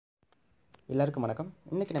எல்லாருக்கும் வணக்கம்.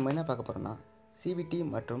 இன்றைக்கி நம்ம என்ன பார்க்க போகிறோம்னா சிவிடி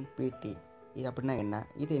மற்றும் பிடி இது அப்படின்னா என்ன,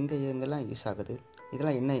 இது எங்கெல்லாம் யூஸ் ஆகுது,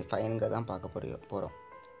 இதெல்லாம் என்ன பயன்க தான் பார்க்க போகிறோம்.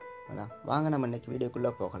 வாங்க நம்ம இன்றைக்கி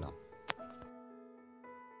வீடியோக்குள்ளே போகலாம்.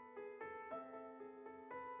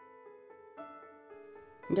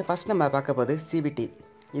 இங்கே ஃபஸ்ட் நம்ம பார்க்க போகிறது சிவிடி.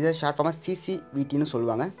 இதை ஷார்ட் ஃபார்மாக சிசிவிடின்னு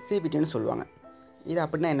சொல்லுவாங்க, சிவிடின்னு சொல்லுவாங்க. இது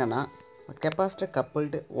அப்படின்னா என்னென்னா கெப்பாசிட்டர்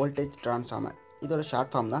கப்புள்டு வோல்டேஜ் ட்ரான்ஸ்ஃபார்மர். இதோட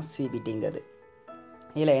ஷார்ட் ஃபார்ம் தான் சிவிடிங்கிறது.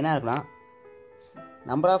 இதில் என்ன இருக்குன்னா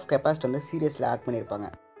நம்பர் ஆஃப் கெப்பாசிட்டர் வந்து சீரியஸில் ஆட் பண்ணியிருப்பாங்க.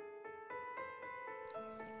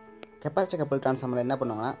 கெப்பாசிட்டர் கப்புள் ட்ரான்ஸ்ஃபார்மரில் என்ன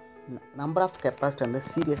பண்ணுவாங்கன்னா நம்பர் ஆஃப் கெப்பாசிட்டர் வந்து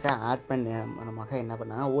சீரியஸாக ஆட் பண்ணி மூலமாக என்ன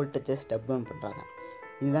பண்ணாங்க வோல்டேஜை ஸ்டெப் டவுன் பண்ணுறாங்க.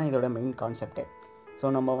 இதுதான் இதோட மெயின் கான்செப்ட்டு.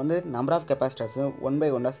 ஸோ நம்ம வந்து நம்பர் ஆஃப் கெப்பாசிட்டர்ஸும் 1 by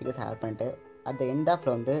 1 சீரியஸாக ஆட் பண்ணிட்டு அட் த எண்ட்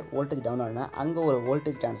ஆஃபில் வந்து வோல்டேஜ் டவுன் ஆனால் அங்கே ஒரு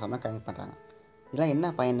வோல்டேஜ் ட்ரான்ஸ்ஃபார்மர் கனெக்ட் பண்ணுறாங்க. இதெல்லாம்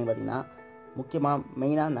என்ன பயன்னு பார்த்திங்கன்னா முக்கியமாக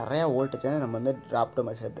மெயினாக நிறையா வோல்டேஜை நம்ம வந்து ட்ராப்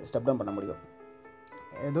டவுன் ஸ்டெப் டவுன் பண்ண முடியும்.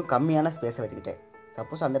 எதுவும் கம்மியான ஸ்பேஸை வச்சுக்கிட்டு.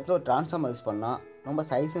 சப்போஸ் அந்த இடத்துல ஒரு ட்ரான்ஸ்ஃபார்மர் யூஸ் பண்ணால் ரொம்ப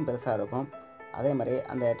சைஸும் பெருசாக இருக்கும், அதே மாதிரி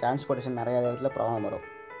அந்த டிரான்ஸ்போர்ட்டேஷன் நிறையா இடத்துல ப்ராப்ளம் வரும்.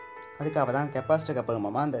 அதுக்காக தான் கெப்பாசிட்டர் கப்பல்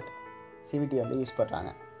மூலமாக அந்த சிவிடி வந்து யூஸ் பண்ணுறாங்க.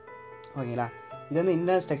 ஓகேங்களா. இது வந்து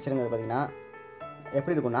இன்டர்னல் ஸ்ட்ரக்சருங்கிறது பார்த்திங்கன்னா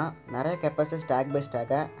எப்படி இருக்குன்னா நிறைய கெப்பாசிட்டர் ஸ்டாக் பை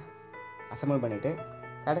ஸ்டாக்கை அசம்பிள் பண்ணிவிட்டு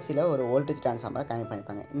கடைசியில் ஒரு வோல்டேஜ் ட்ரான்ஸ்ஃபார்மரை கனெக்ட்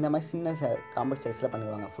பண்ணிப்பாங்க. இந்த மாதிரி சின்ன காம்பேக்ட் சைஸில்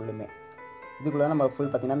பண்ணுவாங்க ஃபுல்லுமே. இதுக்குள்ளே நம்ம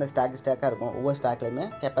ஃபுல் பார்த்திங்கன்னா அந்த ஸ்டாக்காக இருக்கும். ஒவ்வொரு ஸ்டாக்லேயுமே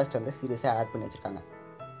கெப்பாசிட்டர் வந்து சீரியஸாக ஆட் பண்ணி வச்சுருக்காங்க.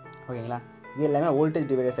 ஓகேங்களா. இது எல்லாமே வோல்டேஜ்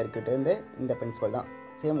டிவைடர் சர்க்யூட் வந்து இந்த பிரின்சிபல் தான்.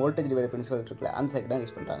 சேம் வோல்டேஜ் டிவைடர் பிரின்சிபல் இருக்குல்ல, அந்த சர்க்யூட் தான்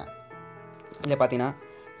யூஸ் பண்ணுறாங்க. இதில் பார்த்தீங்கன்னா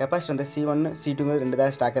கெப்பாசிட்டர் வந்து C1 C2 2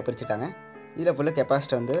 தான் ஸ்டாக்காக பிரிச்சுட்டாங்க. இதில் ஃபுல்லாக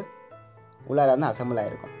கெப்பாசிட்டர் வந்து உள்ளார வந்து அசம்பிள்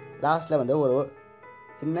ஆகிருக்கும். லாஸ்ட்டில் வந்து ஒரு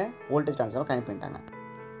சின்ன வோல்டேஜ் ட்ரான்ஸ்ஃபார்மர் கனெக்ட் பண்ணிட்டாங்க.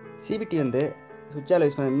 சிபிடி வந்து சுவிட்சால்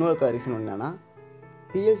யூஸ் பண்ண இன்னொரு ரீசன் என்னென்னா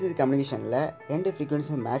பிஎல்சி கம்யூனிகேஷனில் 2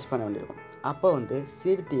 ஃப்ரீக்வன்சி மேட்ச் பண்ண வேண்டியிருக்கும். அப்போ வந்து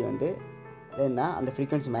சிபிடி வந்து என்ன அந்த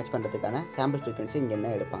ஃப்ரீக்வன்சி மேட்ச் பண்ணுறதுக்கான சாம்பிள் ஃப்ரீக்வன்சி இங்கே என்ன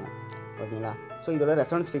எடுப்பாங்க. ஓகேங்களா. ஸோ இதோட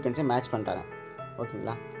ரெசோனன்ஸ் ஃப்ரீக்வன்சியை மேட்ச் பண்ணுறாங்க.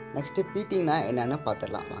 ஓகேங்களா. நெக்ஸ்ட்டு பிடினா என்னென்னு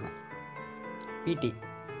பார்த்துடலாம் வாங்க. பிடி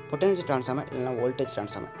பொட்டன்ஷியல் ட்ரான்ஸ்ஃபார்மர் இல்லைனா வோல்டேஜ்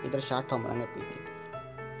ட்ரான்ஸ்ஃபார்மர். இதோட ஷார்ட் ஃபார்ம் தாங்க பிடி.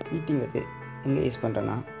 பிடிங்கிறது எங்கே யூஸ்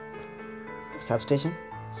பண்ணுறேன்னா சப்ஸ்டேஷன்,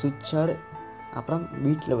 சுவிட்ச் யார்டு, அப்புறம்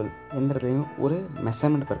பீட் லெவல் எந்திரத்துலையும் ஒரு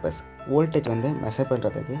மெஷர்மெண்ட் பர்பஸ் வோல்டேஜ் வந்து மெஷர்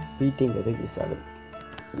பண்ணுறதுக்கு பிடிங்கிறது யூஸ் ஆகுது.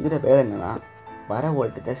 இதில் வேறு என்னென்னா வர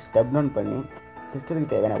வோல்டேஜை ஸ்டெப் டவுன் பண்ணி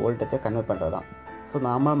சிஸ்டத்துக்கு தேவையான வோல்டேஜை கன்வெர்ட் பண்ணுறது தான். ஸோ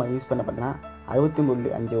நம்ம யூஸ் பண்ண பார்த்தீங்கன்னா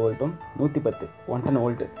 63.5 வோல்ட்டும் 110 110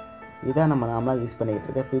 வோல்ட்டு இதான் நம்ம நார்மலாக யூஸ் பண்ணிக்கிட்டு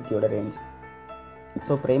இருக்க பிடியோட ரேஞ்ச்.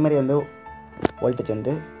 ஸோ ப்ரைமரி வந்து வோல்டேஜ்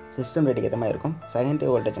வந்து சிஸ்டம் ரேட்டுக்கு ஏற்ற மாதிரி இருக்கும். செகண்டரி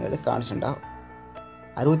வோல்டேஜ்ங்கிறது கான்ஸ்டண்ட்டாக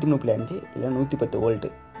 63.5 இல்லை 110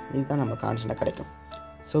 வோல்ட்டு இதுதான் நம்ம கான்ஸ்டண்ட்டாக கிடைக்கும்.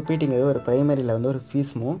 ஸோ பிடிங்கிறது ஒரு ப்ரைமரியில் வந்து ஒரு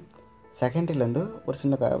ஃபீஸ்மும், செகண்டரியில் வந்து ஒரு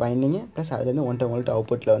சின்ன வைண்டிங்கு ப்ளஸ் அதுலேருந்து 110 வோல்ட்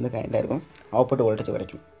அவுட்புட்டில் வந்து கனெக்டாக இருக்கும். அவுட்புட் வோல்டேஜ்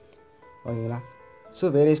கிடைக்கும். ஓகேங்களா. ஸோ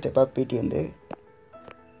வேரியஸ் டைப் ஆஃப் பிடி வந்து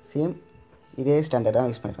சேம் இதே ஸ்டாண்டர்ட் தான்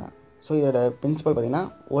யூஸ் பண்ணியிருக்காங்க. ஸோ இதோட பிரின்சிபல் பார்த்திங்கன்னா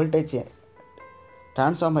வோல்டேஜ்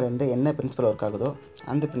ட்ரான்ஸ்ஃபார்மர் வந்து என்ன பிரின்சிபல் ஒர்க் ஆகுதோ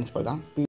அந்த பிரின்சிபல் தான்